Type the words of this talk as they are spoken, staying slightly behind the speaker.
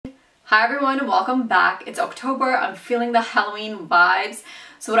Hi everyone, welcome back. It's October. I'm feeling the Halloween vibes.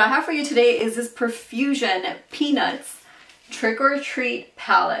 So what I have for you today is this Profusion Peanuts Trick or Treat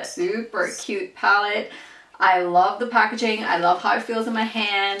palette. Super cute palette. I love the packaging. I love how it feels in my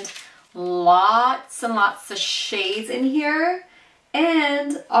hand. Lots and lots of shades in here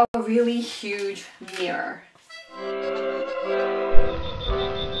and a really huge mirror.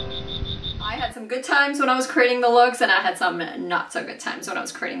 I had some good times when I was creating the looks and I had some not so good times when I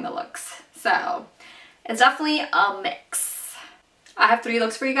was creating the looks. So it's definitely a mix. I have 3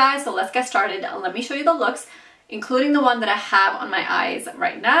 looks for you guys, so let's get started. Let me show you the looks, including the one that I have on my eyes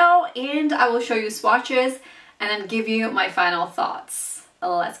right now, and I will show you swatches and then give you my final thoughts.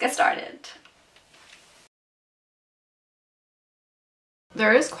 Let's get started.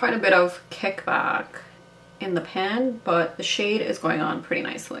 There is quite a bit of kickback in the pan, but the shade is going on pretty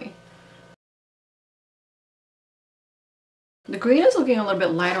nicely. The green is looking a little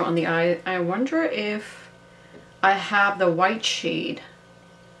bit lighter on the eye. I wonder if I have the white shade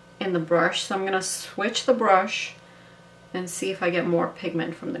in the brush, so I'm gonna switch the brush and see if I get more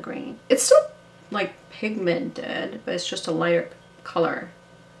pigment from the green. It's still like pigmented, but it's just a lighter color.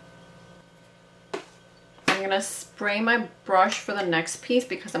 I'm gonna spray my brush for the next piece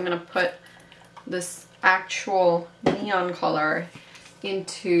because I'm gonna put this actual neon color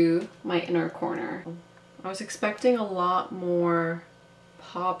into my inner corner. I was expecting a lot more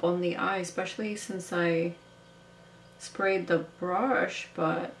pop on the eye, especially since I sprayed the brush,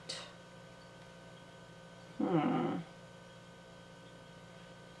 but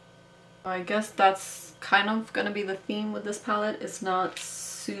I guess that's kind of gonna be the theme with this palette. It's not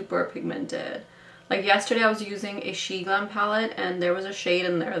super pigmented. Like yesterday I was using a She Glam palette and there was a shade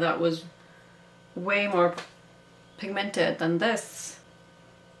in there that was way more pigmented than this.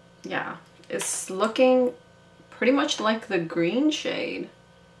 Yeah, it's looking pretty much like the green shade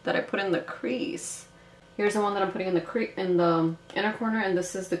that I put in the crease. Here's the one that I'm putting in the inner corner, and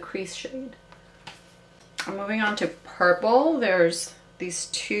this is the crease shade. I'm moving on to purple. There's these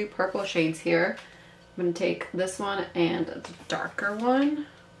 2 purple shades here. I'm gonna take this one and the darker one.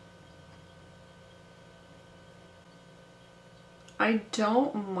 I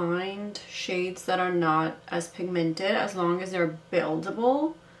don't mind shades that are not as pigmented as long as they're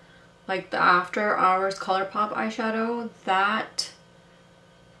buildable. Like the After Hours ColourPop eyeshadow, that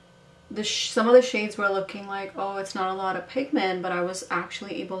some of the shades were looking like, oh, it's not a lot of pigment, but I was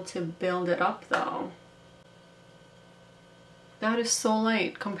actually able to build it up though. That is so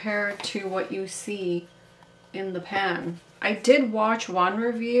light compared to what you see in the pan. I did watch one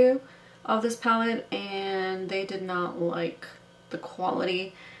review of this palette and they did not like the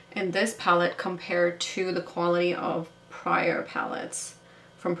quality in this palette compared to the quality of prior palettes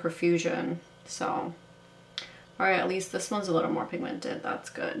from Profusion. So, alright, at least this one's a little more pigmented. That's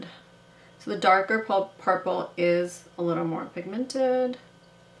good. So the darker purple is a little more pigmented.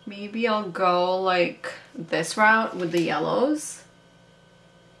 Maybe I'll go like this route with the yellows.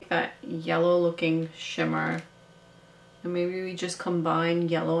 That yellow looking shimmer. And maybe we just combine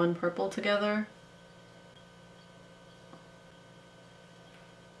yellow and purple together.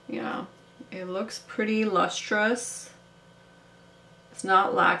 Yeah, it looks pretty lustrous. It's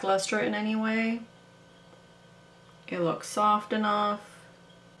not lackluster in any way. It looks soft enough.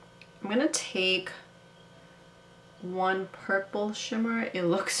 I'm gonna take one purple shimmer. It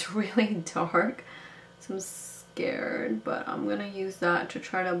looks really dark, so I'm scared, but I'm gonna use that to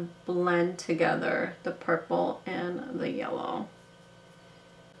try to blend together the purple and the yellow.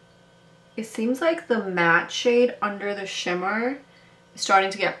 It seems like the matte shade under the shimmer is starting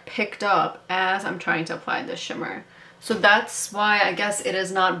to get picked up as I'm trying to apply the shimmer. So that's why I guess it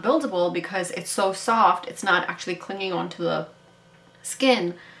is not buildable, because it's so soft, it's not actually clinging onto the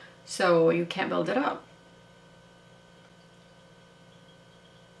skin, so you can't build it up.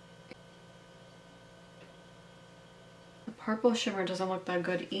 The purple shimmer doesn't look that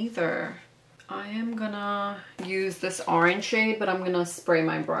good either. I am gonna use this orange shade, but I'm gonna spray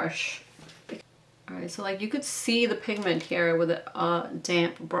my brush. Alright, so like you could see the pigment here with a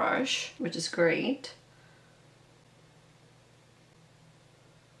damp brush, which is great.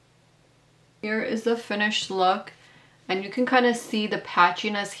 Here is the finished look, and you can kind of see the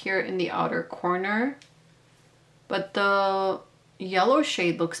patchiness here in the outer corner, but the yellow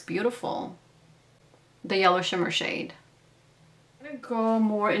shade looks beautiful. The yellow shimmer shade. I'm gonna go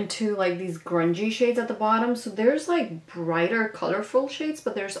more into like these grungy shades at the bottom. So there's like brighter colorful shades,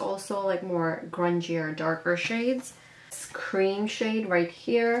 but there's also like more grungier, darker shades. This cream shade right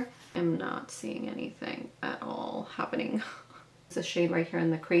here. I'm not seeing anything at all happening. It's a shade right here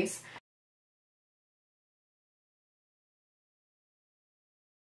in the crease.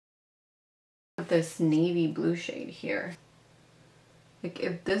 This navy blue shade here. Like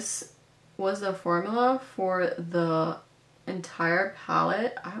if this was the formula for the entire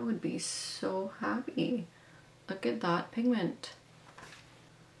palette, I would be so happy. Look at that pigment.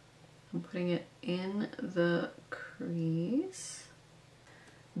 I'm putting it in the crease.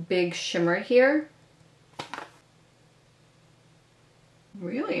 Big shimmer here.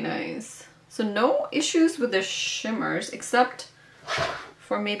 Really nice. So no issues with the shimmers except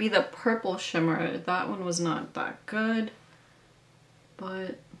for maybe the purple shimmer. That one was not that good.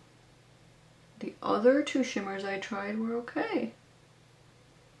 But the other two shimmers I tried were okay.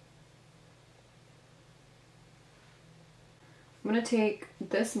 I'm gonna take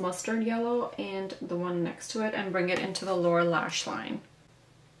this mustard yellow and the one next to it and bring it into the lower lash line.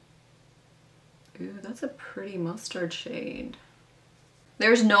 Ooh, that's a pretty mustard shade.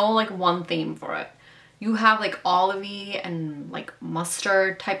 There's no like one theme for it. You have like olivey and like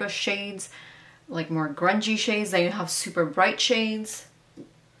mustard type of shades, like more grungy shades, then you have super bright shades.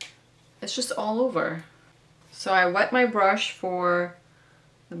 It's just all over. So I wet my brush for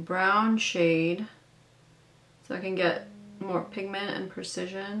the brown shade so I can get more pigment and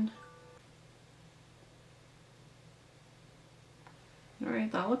precision.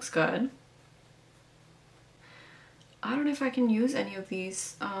 Alright, that looks good. I don't know if I can use any of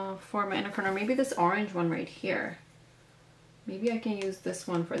these for my inner corner. Maybe this orange one right here. Maybe I can use this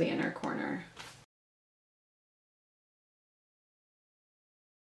one for the inner corner.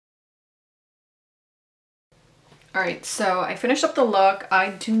 Alright, so I finished up the look. I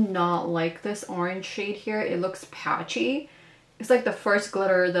do not like this orange shade here. It looks patchy. It's like the first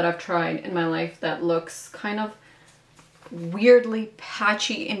glitter that I've tried in my life that looks kind of weirdly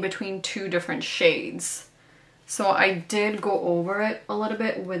patchy in between two different shades. So I did go over it a little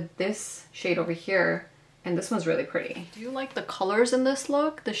bit with this shade over here, and this one's really pretty. Do you like the colors in this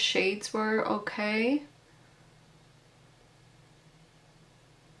look? The shades were okay.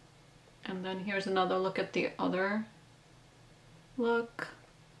 And then here's another look at the other look.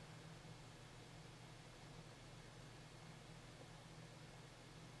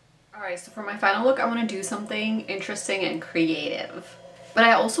 Alright, so for my final look, I want to do something interesting and creative. But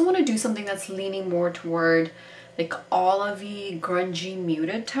I also want to do something that's leaning more toward like olivey, grungy,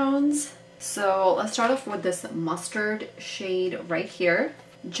 muted tones. So let's start off with this mustard shade right here.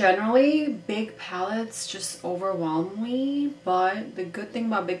 Generally, big palettes just overwhelm me, but the good thing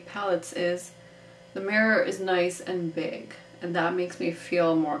about big palettes is the mirror is nice and big, and that makes me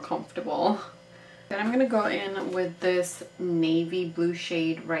feel more comfortable. Then I'm gonna go in with this navy blue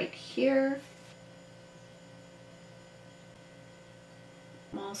shade right here.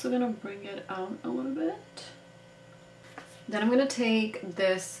 I'm also gonna bring it out a little bit. Then I'm gonna take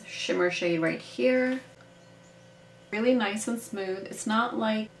this shimmer shade right here. Really nice and smooth. It's not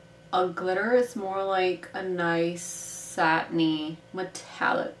like a glitter, it's more like a nice satiny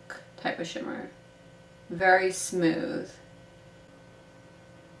metallic type of shimmer. Very smooth.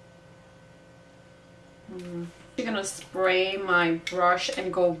 I'm gonna spray my brush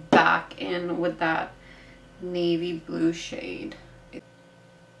and go back in with that navy blue shade.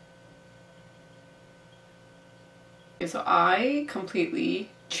 Okay, so I completely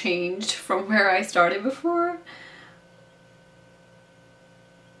changed from where I started before.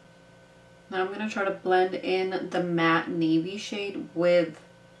 Now I'm going to try to blend in the matte navy shade with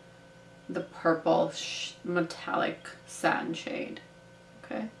the purple metallic satin shade.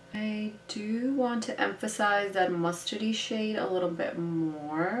 Okay. I do want to emphasize that mustardy shade a little bit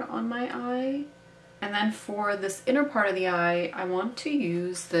more on my eye. And then for this inner part of the eye, I want to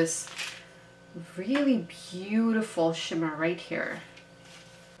use this really beautiful shimmer right here.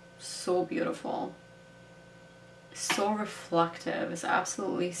 So beautiful. So reflective. It's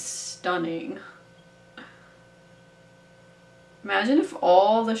absolutely stunning. Imagine if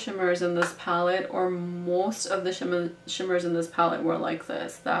all the shimmers in this palette, or most of the shimmers in this palette, were like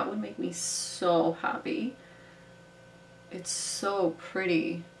this. That would make me so happy. It's so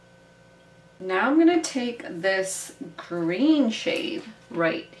pretty. Now I'm gonna take this green shade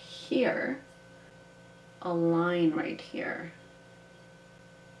right here, a line right here.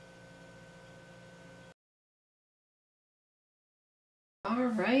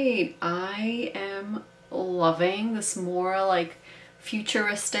 Alright, I am loving this more like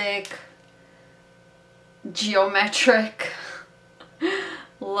futuristic, geometric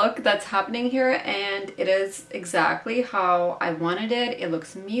look that's happening here, and it is exactly how I wanted it. It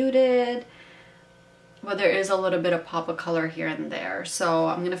looks muted, but there is a little bit of pop of color here and there. So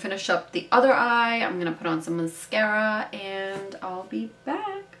I'm gonna finish up the other eye, I'm gonna put on some mascara, and I'll be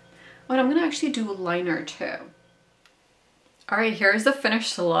back. Oh, and I'm gonna actually do a liner too. Alright, here's the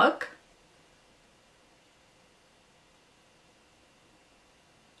finished look.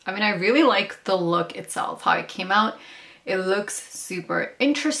 I mean, I really like the look itself, how it came out. It looks super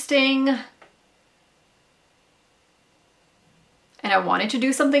interesting. And I wanted to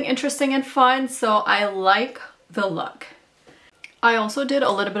do something interesting and fun, so I like the look. I also did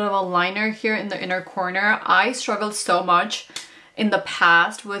a little bit of a liner here in the inner corner. I struggled so much in the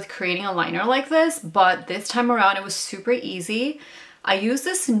past with creating a liner like this, but this time around it was super easy. I used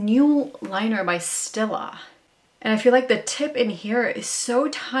this new liner by Stila, and I feel like the tip in here is so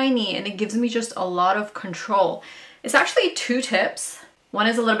tiny and it gives me just a lot of control. It's actually two tips. One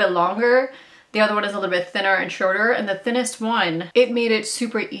is a little bit longer, the other one is a little bit thinner and shorter, and the thinnest one, it made it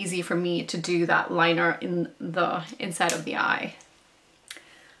super easy for me to do that liner in the inside of the eye.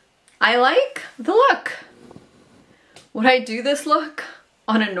 I like the look. Would I do this look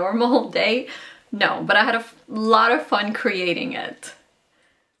on a normal day? No, but I had a lot of fun creating it.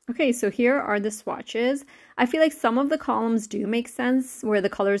 Okay, so here are the swatches. I feel like some of the columns do make sense where the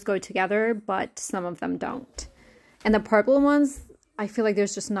colors go together, but some of them don't. And the purple ones, I feel like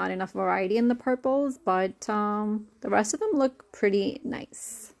there's just not enough variety in the purples, but the rest of them look pretty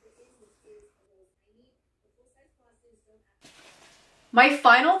nice. My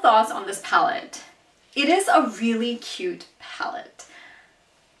final thoughts on this palette. It is a really cute palette.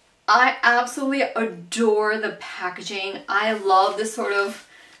 I absolutely adore the packaging. I love this sort of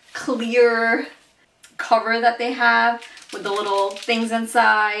clear cover that they have with the little things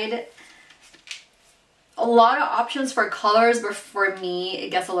inside. A lot of options for colors, but for me it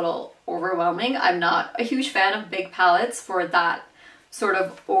gets a little overwhelming. I'm not a huge fan of big palettes for that sort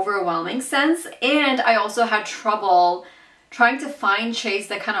of overwhelming sense, and I also had trouble trying to find shades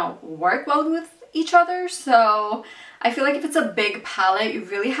that kind of work well with each other. So I feel like if it's a big palette, you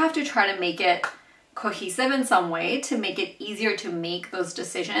really have to try to make it cohesive in some way to make it easier to make those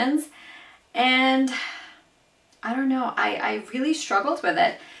decisions. And I don't know, I really struggled with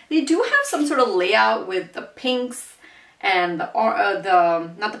it. They do have some sort of layout with the pinks and the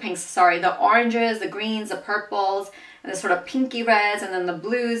oranges, the greens, the purples, and the sort of pinky reds, and then the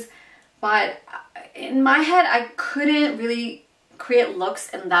blues. But in my head, I couldn't really create looks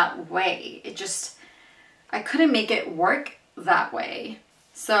in that way. I couldn't make it work that way.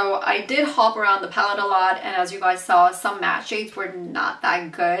 So I did hop around the palette a lot, and as you guys saw, some matte shades were not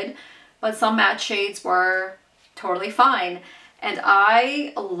that good, but some matte shades were totally fine. And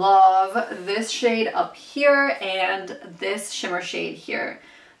I love this shade up here and this shimmer shade here.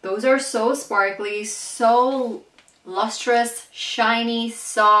 Those are so sparkly, so lustrous, shiny,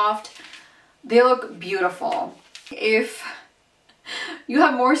 soft. They look beautiful. If you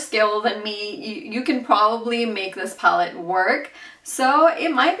have more skill than me, you can probably make this palette work. So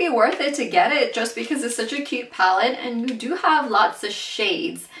it might be worth it to get it just because it's such a cute palette, and you do have lots of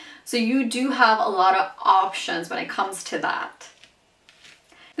shades. So you do have a lot of options when it comes to that.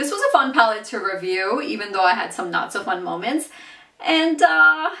 This was a fun palette to review, even though I had some not so fun moments. And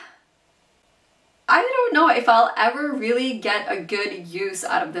I don't know if I'll ever really get a good use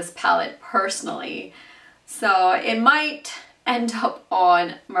out of this palette personally. So it might end up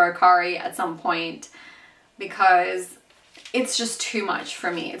on Mercari at some point because it's just too much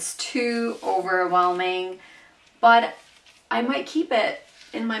for me. It's too overwhelming, but I might keep it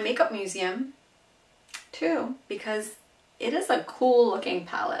in my makeup museum too because it is a cool looking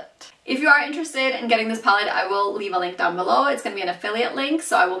palette. If you are interested in getting this palette, I will leave a link down below. It's going to be an affiliate link,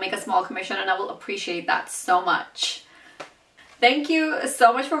 so I will make a small commission and I will appreciate that so much. Thank you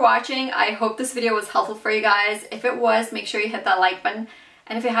so much for watching. I hope this video was helpful for you guys. If it was, make sure you hit that like button.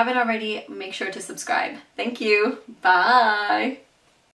 And if you haven't already, make sure to subscribe. Thank you. Bye.